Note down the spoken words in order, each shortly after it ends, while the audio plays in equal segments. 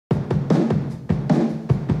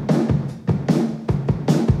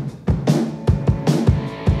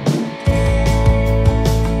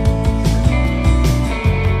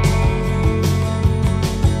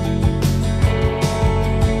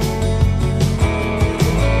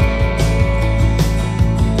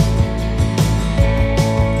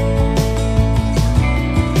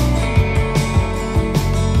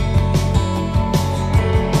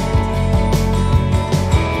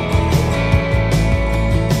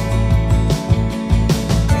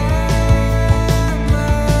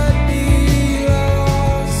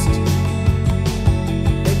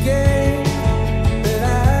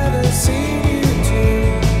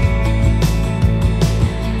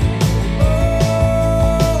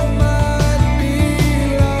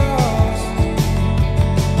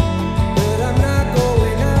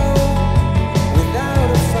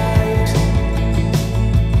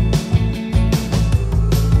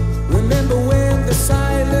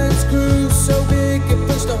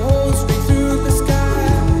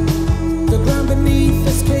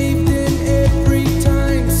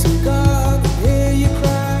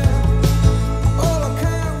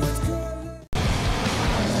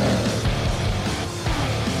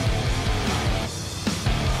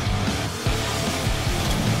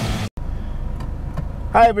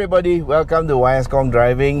Hi everybody, welcome to Khong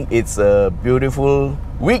Driving. It's a beautiful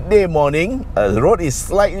weekday morning. The road is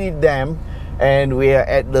slightly damp and we are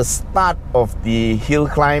at the start of the hill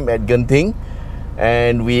climb at Genting,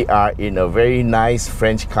 and we are in a very nice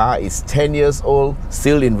French car. It's 10 years old,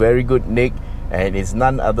 still in very good nick, and it's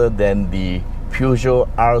none other than the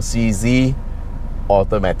Peugeot RCZ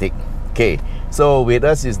automatic. Okay, so with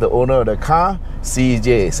us is the owner of the car, Sze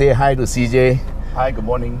Jay. Say hi to Sze Jay. Hi, good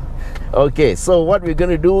morning. Okay, so what we're going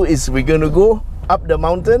to do is we're going to go up the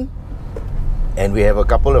mountain, and we have a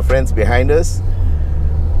couple of friends behind us.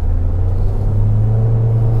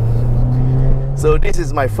 So this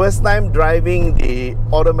is my first time driving the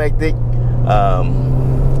automatic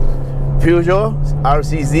Peugeot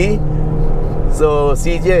RCZ. So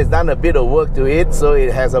Sze Jay has done a bit of work to it, so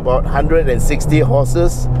it has about 160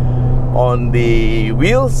 horses on the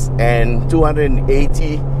wheels and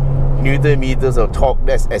 280 Newton meters of torque,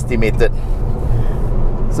 that's estimated.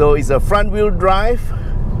 So it's a front wheel drive,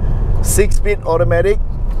 6-speed automatic.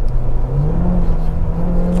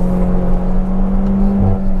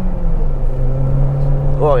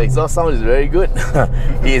 Oh, exhaust sound is very good.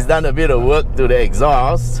 He's done a bit of work to the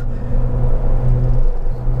exhaust.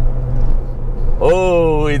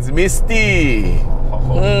 Oh, it's Misty.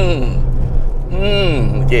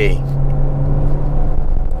 Okay.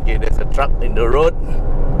 Okay, there's a truck in the road.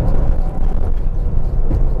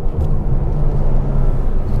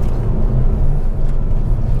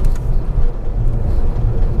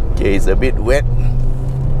 Okay, it's a bit wet.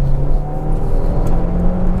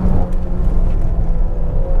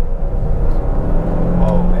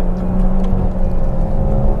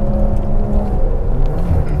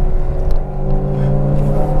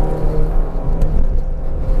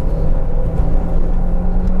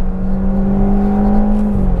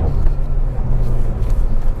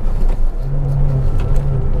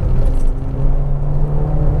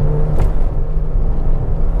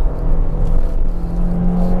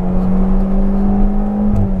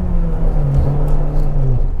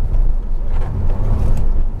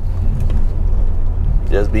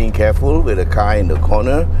 Just being careful with the car in the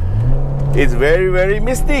corner. It's very, very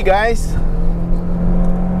misty, guys.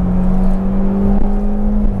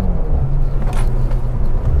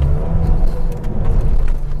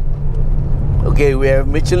 Okay, we have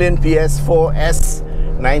Michelin PS4S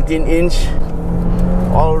 19-inch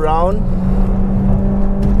all round.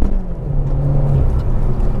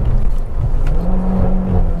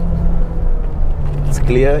 It's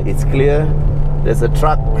clear, it's clear. There's a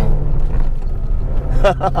truck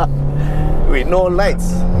with no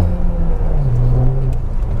lights.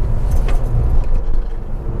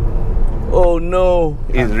 Oh no,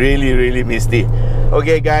 it's really, really misty.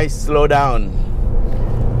 Okay guys, slow down.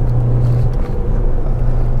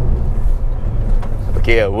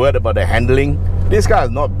 Okay, a word about the handling. This car is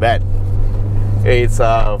not bad. It's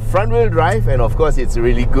a front wheel drive, and of course it's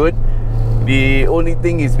really good. The only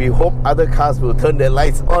thing is we hope other cars will turn their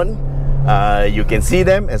lights on. You can see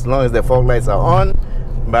them as long as the fog lights are on.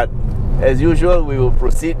 But as usual, we will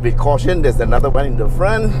proceed with caution. There's another one in the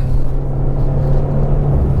front.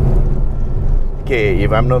 Okay,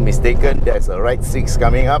 if I'm not mistaken, there's a right 6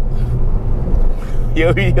 coming up.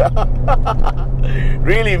 Here we are.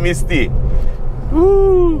 Really misty.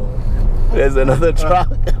 Woo! There's another truck.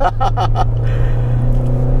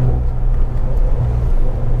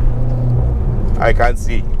 I can't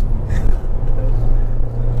see.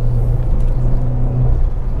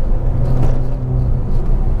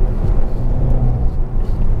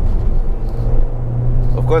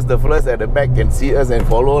 Of course, the fellas at the back can see us and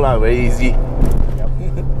follow lah, very easy. Yep.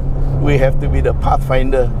 We have to be the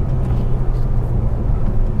pathfinder.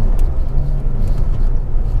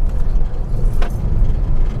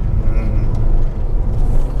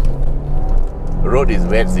 Road is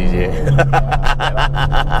wet, Sze Jay.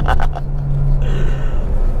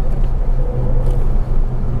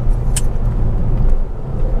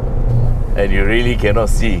 And you really cannot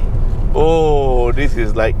see. Oh, this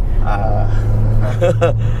is like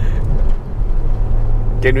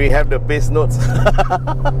can we have the bass notes?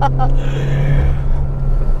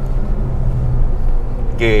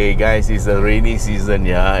 Okay guys, it's a rainy season,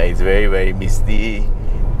 yeah. It's very, very misty,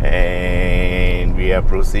 and we are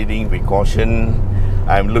proceeding with caution.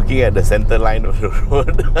 I'm looking at the center line of the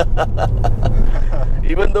road.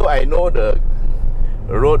 Even though I know the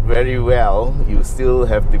road very well, you still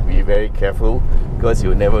have to be very careful because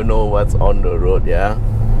you never know what's on the road, yeah.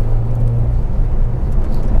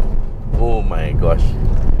 Oh my gosh,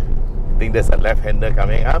 I think there's a left-hander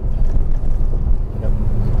coming up. Yep.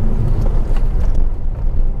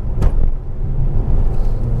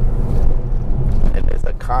 And there's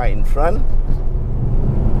a car in front.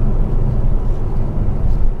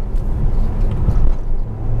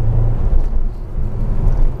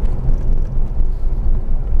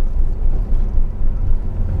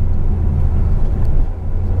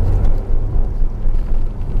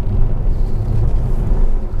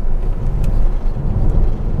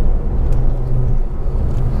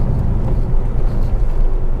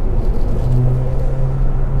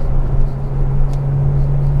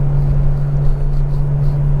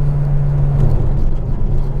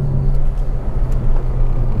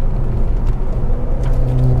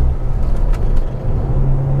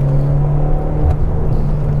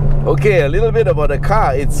 Okay, a little bit about the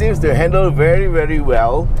car. It seems to handle very, very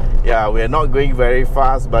well. Yeah, we're not going very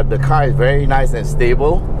fast, but the car is very nice and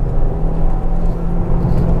stable.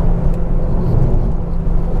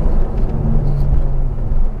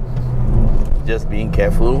 Just being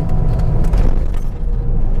careful.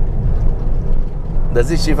 Does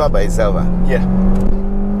it shift up by itself? Yeah.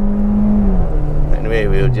 Anyway,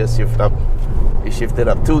 we'll just shift up. It shifted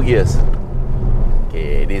up 2 gears.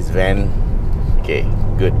 Okay, this van. Okay,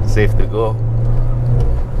 good. Safe to go.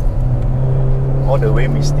 All the way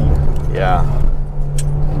Misty. Yeah.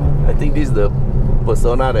 I think this is the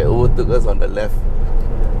persona that overtook us on the left.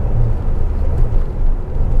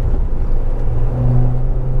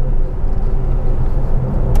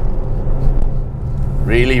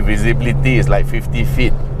 Really, visibility is like 50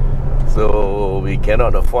 feet. So we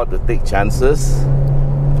cannot afford to take chances.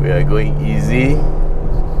 We are going easy.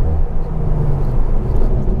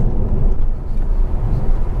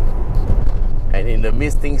 And in the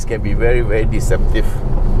mist, things can be very, very deceptive.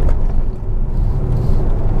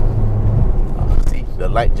 See, the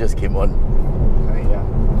light just came on.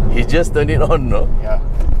 Yeah. He just turned it on, no? Yeah.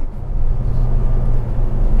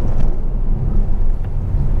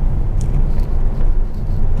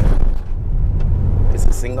 It's a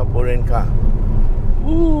Singaporean car.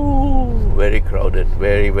 Ooh, very crowded,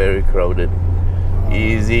 very, very crowded.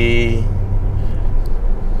 Easy.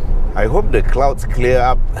 I hope the clouds clear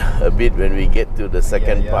up a bit when we get to the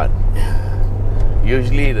second part.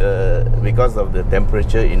 Usually, because of the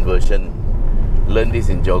temperature inversion, learned this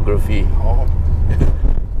in geography. Oh.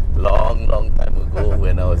 Long time ago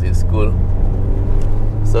when I was in school.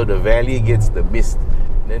 So the valley gets the mist,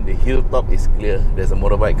 then the hilltop is clear. There's a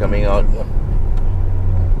motorbike coming out.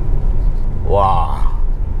 Wow.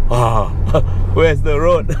 Where's the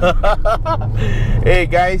road? Hey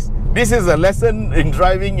guys, this is a lesson in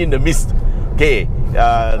driving in the mist. Okay,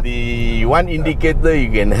 the one indicator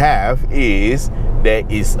you can have is there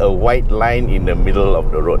is a white line in the middle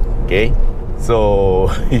of the road. Okay,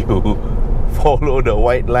 so you follow the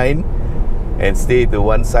white line and stay to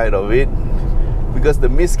one side of it, because the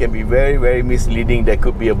mist can be very, very misleading. There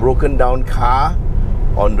could be a broken down car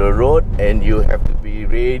on the road and you have to be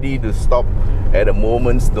ready to stop at a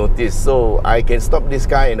moment's notice. So I can stop this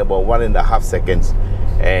car in about 1.5 seconds,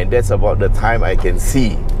 and that's about the time I can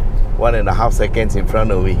see. 1.5 seconds in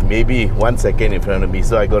front of me, maybe 1 second in front of me,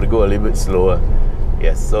 so I got to go a little bit slower.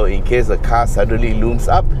 Yes, so in case a car suddenly looms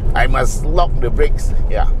up, I must lock the brakes.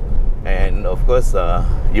 Yeah, and of course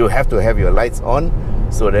you have to have your lights on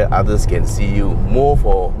so that others can see you. More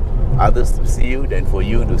for others to see you than for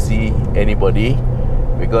you to see anybody,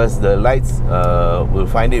 because the lights will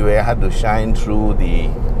find it very hard to shine through the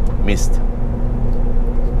mist.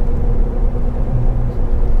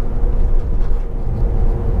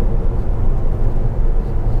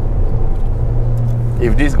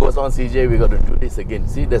 If this goes on, Sze Jay, we got to do this again.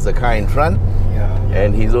 See, there's a car in front,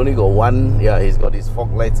 and he's only got one. Yeah, he's got his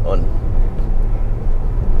fog lights on,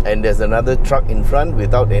 and there's another truck in front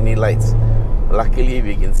without any lights. Luckily,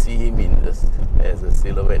 we can see him in this as a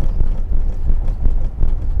silhouette.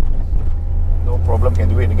 No problem, can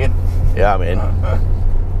do it again. Yeah, man.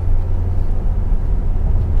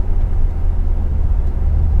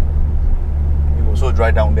 It was so dry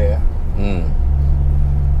down there.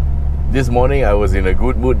 This morning I was in a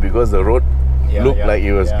good mood because the road looked like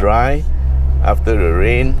it was dry after the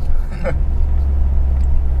rain.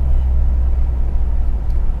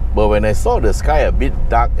 But when I saw the sky a bit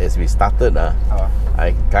dark as we started,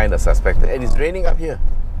 I kind of suspected. And it's raining up here.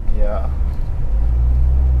 Yeah.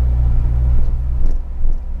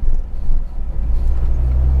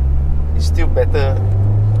 It's still better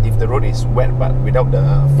if the road is wet, but without the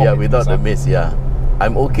fog. Yeah, without the mist, yeah.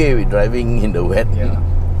 I'm okay with driving in the wet. Yeah.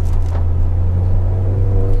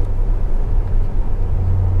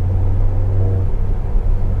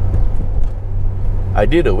 I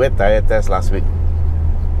did a wet tire test last week.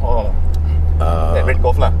 Oh, that red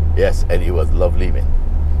golf lah. Yes, and it was lovely, man.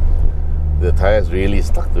 The tires really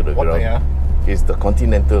stuck to the ground. Tire? It's the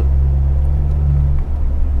Continental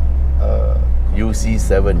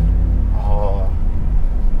UC7. Oh.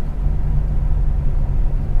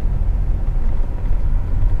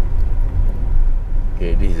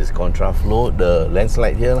 Okay, this is contraflow, the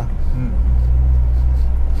landslide here lah.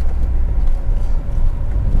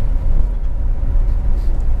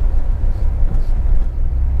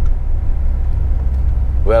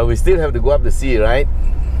 Well, we still have to go up the sea, right?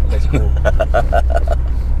 Let's go.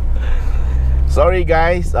 Sorry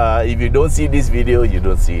guys, if you don't see this video, you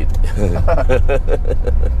don't see it.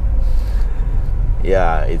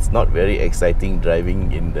 Yeah, it's not very exciting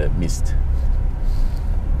driving in the mist.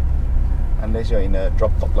 Unless you're in a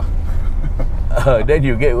drop top lah. Then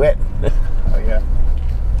you get wet. Oh yeah.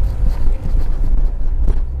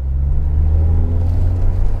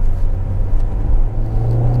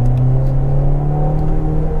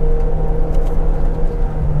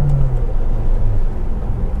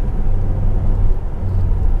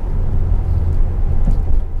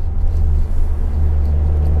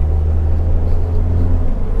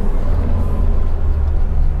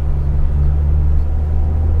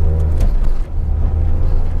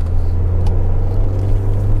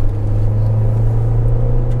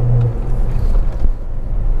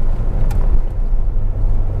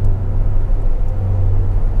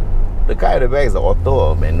 The car at the back is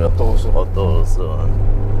auto or manual? Auto also. Auto also.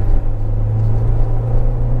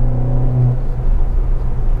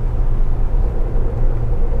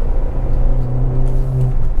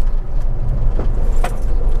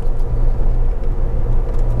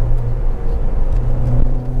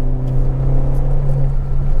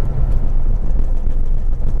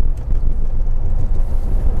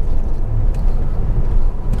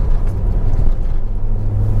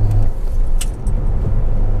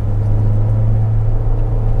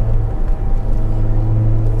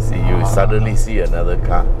 Suddenly see another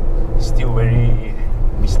car. Still very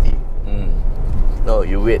misty. No,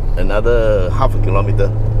 you wait another half a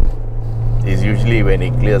kilometer. Is usually when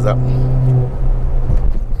it clears up.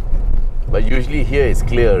 But usually here it's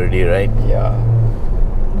clear already, right? Yeah.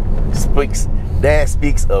 There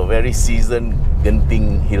speaks a very seasoned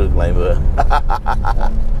Genting hill climber.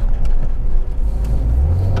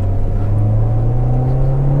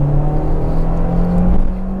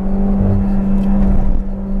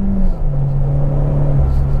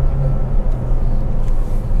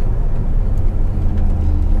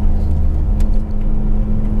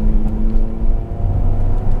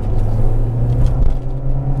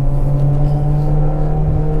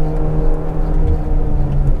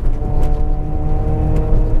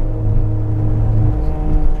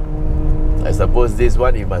 I suppose this is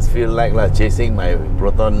what it must feel like chasing my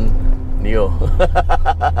Proton Neo.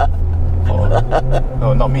 Oh,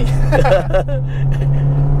 no, not me.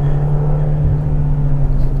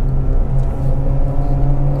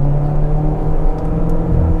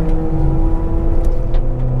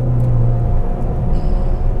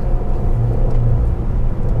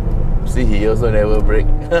 See, he also never brake.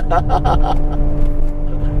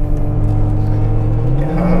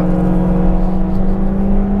 Yeah.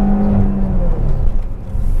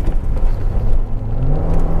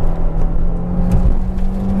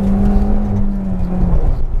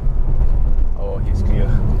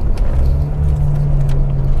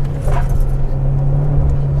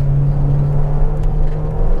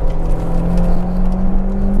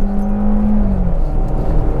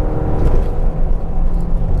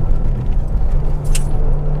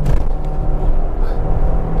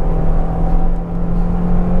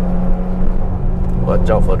 Watch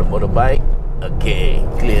out for the motorbike. Okay,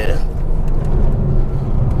 clear.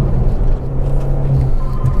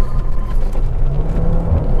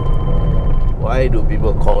 Why do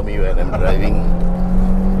people call me when I'm driving?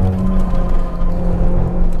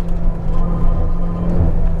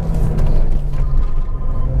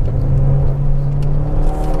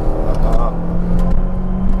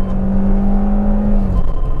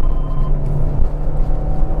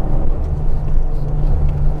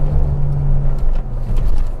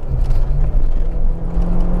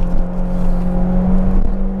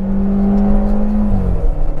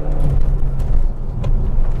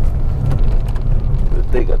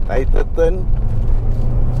 Take a tighter turn.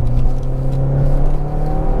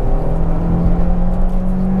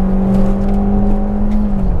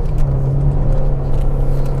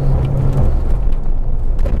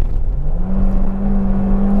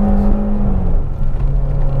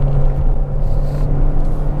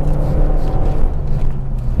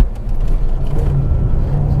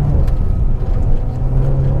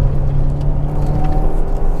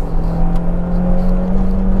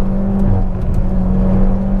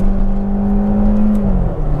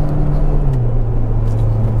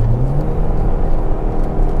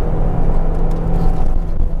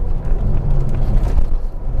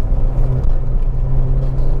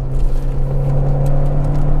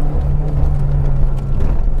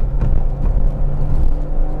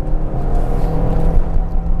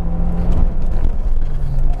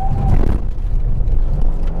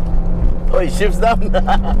 It shifts down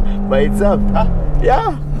by itself. Huh?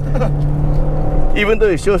 Yeah. Even though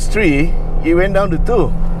it shows 3, it went down to 2.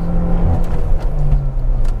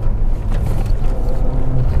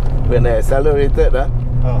 When I accelerated,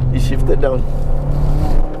 it shifted down.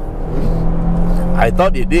 I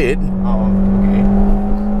thought it did. Oh, okay.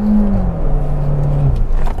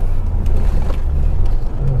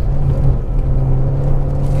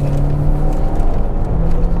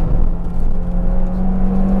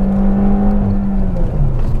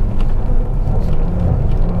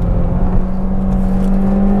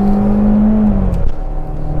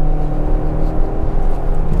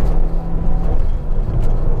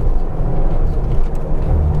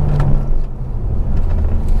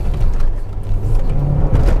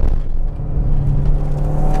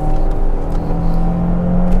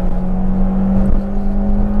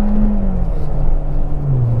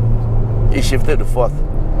 shifted to fourth.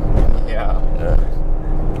 Yeah.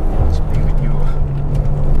 Speaking with you.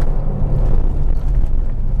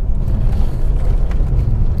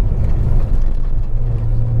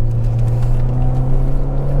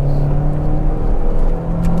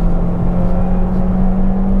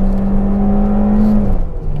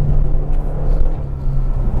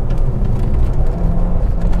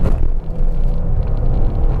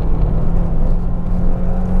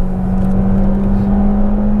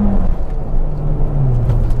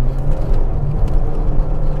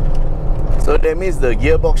 So that means the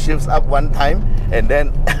gearbox shifts up one time, and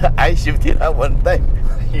then I shift it up one time.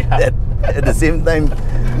 Yeah. At the same time.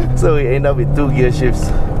 So we end up with 2 gear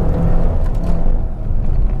shifts.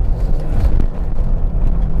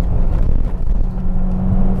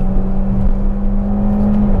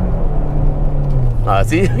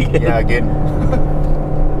 See? Yeah, again.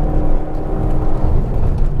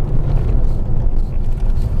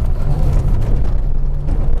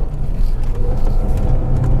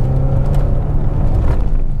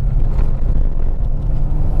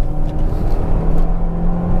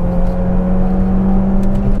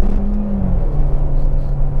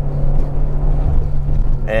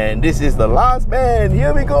 And this is the last bend.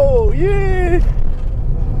 Here we go. Yay!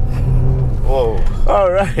 Whoa.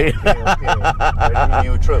 All right. Okay. Very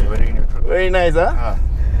neutral. Very neutral. Very nice, huh?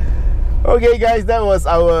 Okay, guys, that was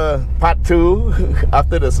our part 2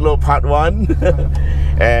 after the slow part 1.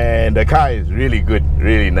 And the car is really good,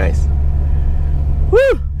 really nice.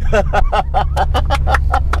 Woo!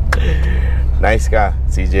 Nice car,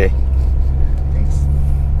 CJ. Thanks.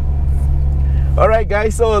 Alright,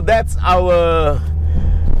 guys, so that's our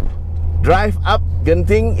drive up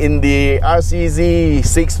Genting in the RCZ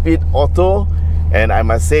 6-speed auto. And I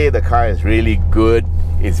must say the car is really good.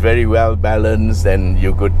 It's very well balanced and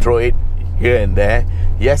you could throw it here and there.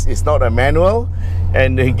 Yes, it's not a manual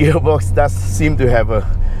and the gearbox does seem to have a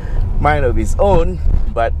mind of its own,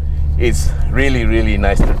 but it's really, really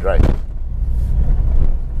nice to drive.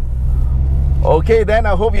 Okay, then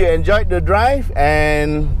I hope you enjoyed the drive,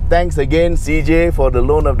 and thanks again Sze Jay for the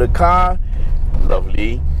loan of the car.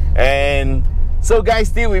 Lovely. And so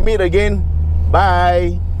guys, till we meet again,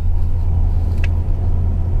 bye.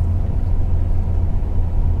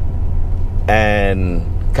 And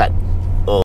cut.